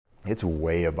it's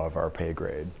way above our pay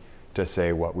grade to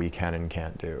say what we can and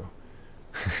can't do.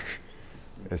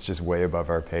 It's just way above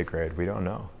our pay grade. We don't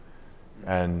know.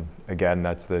 And again,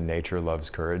 that's the nature loves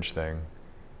courage thing.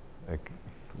 Like,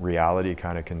 reality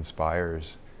kind of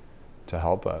conspires to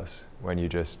help us when you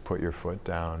just put your foot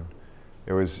down.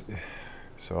 It was,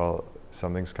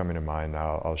 something's coming to mind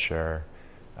now, I'll share.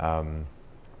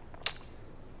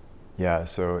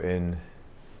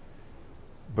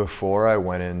 Before I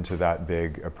went into that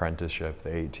big apprenticeship, the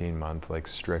 18-month like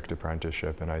strict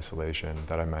apprenticeship in isolation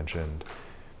that I mentioned,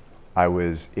 I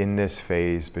was in this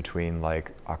phase between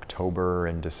like October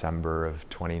and December of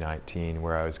 2019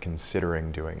 where I was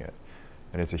considering doing it.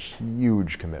 And it's a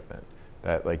huge commitment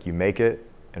that like you make it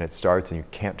and it starts and you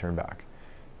can't turn back.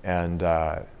 And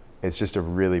it's just a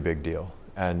really big deal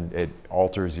and it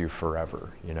alters you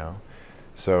forever, you know?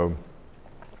 So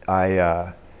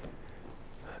I'm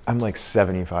like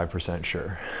 75%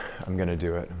 sure I'm gonna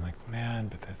do it. I'm like, man,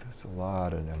 but that's a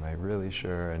lot, and am I really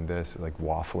sure? And this, like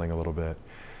waffling a little bit.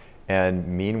 And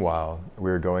meanwhile, we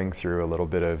were going through a little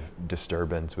bit of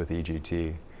disturbance with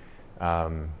EGT.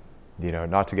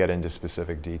 Not to get into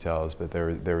specific details, but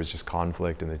there was just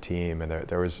conflict in the team, and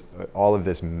there was all of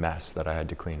this mess that I had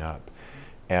to clean up.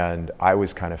 And I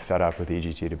was kind of fed up with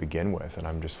EGT to begin with, and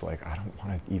I'm just like, I don't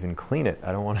want to even clean it.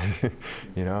 I don't want to,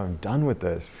 I'm done with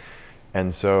this.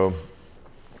 And so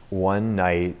one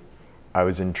night I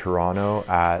was in Toronto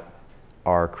at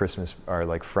our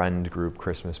like friend group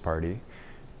Christmas party.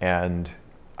 And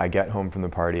I get home from the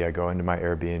party, I go into my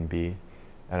Airbnb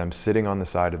and I'm sitting on the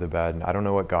side of the bed and I don't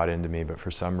know what got into me, but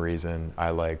for some reason I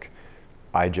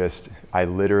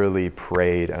literally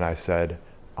prayed and I said,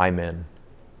 I'm in,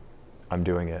 I'm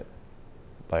doing it.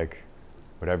 Like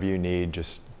whatever you need,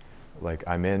 just like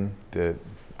I'm in,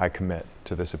 I commit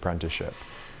to this apprenticeship.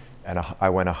 And I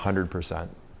went 100%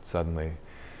 suddenly.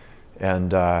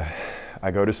 And I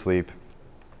go to sleep,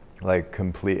 like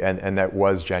complete, and that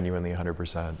was genuinely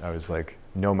 100%. I was like,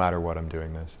 no matter what, I'm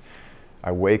doing this.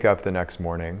 I wake up the next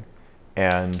morning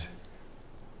and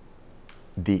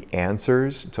the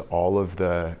answers to all of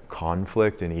the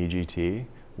conflict in EGT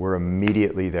were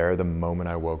immediately there the moment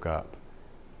I woke up.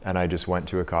 And I just went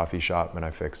to a coffee shop and I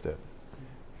fixed it.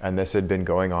 And this had been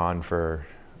going on for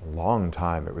a long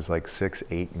time. It was like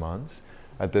 6-8 months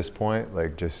at this point.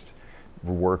 Like just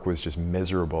work was just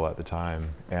miserable at the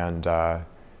time. And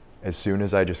as soon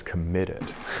as I just committed,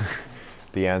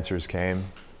 the answers came,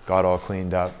 got all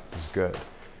cleaned up, it was good.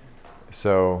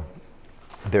 So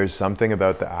there's something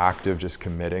about the act of just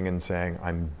committing and saying,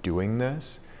 I'm doing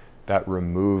this, that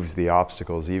removes the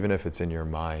obstacles, even if it's in your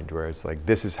mind, where it's like,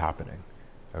 this is happening.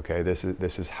 Okay, this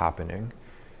is happening.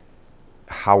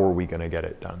 How are we gonna get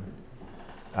it done?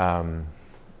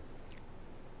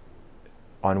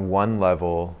 On one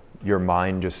level, your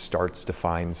mind just starts to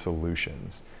find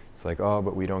solutions. It's like, oh,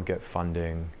 but we don't get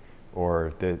funding,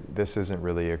 or this isn't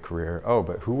really a career. Oh,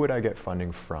 but who would I get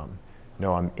funding from?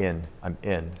 No, I'm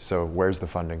in. So where's the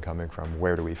funding coming from?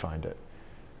 Where do we find it?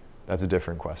 That's a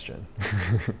different question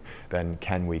than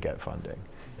can we get funding?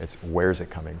 It's where's it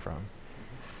coming from?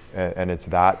 And it's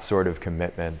that sort of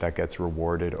commitment that gets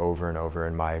rewarded over and over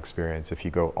in my experience. If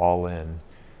you go all in,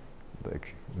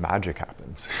 like magic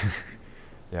happens.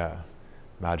 Yeah,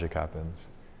 magic happens.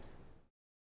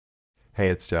 Hey,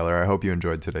 it's Taylor. I hope you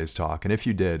enjoyed today's talk. And if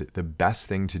you did, the best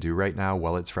thing to do right now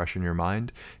while it's fresh in your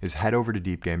mind is head over to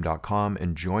deepgame.com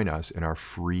and join us in our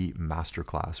free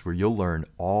masterclass where you'll learn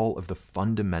all of the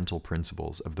fundamental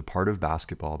principles of the part of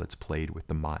basketball that's played with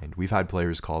the mind. We've had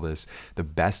players call this the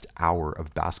best hour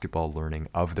of basketball learning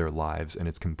of their lives, and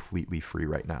it's completely free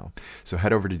right now. So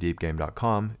head over to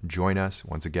deepgame.com, join us.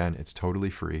 Once again, it's totally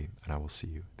free, and I will see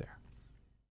you there.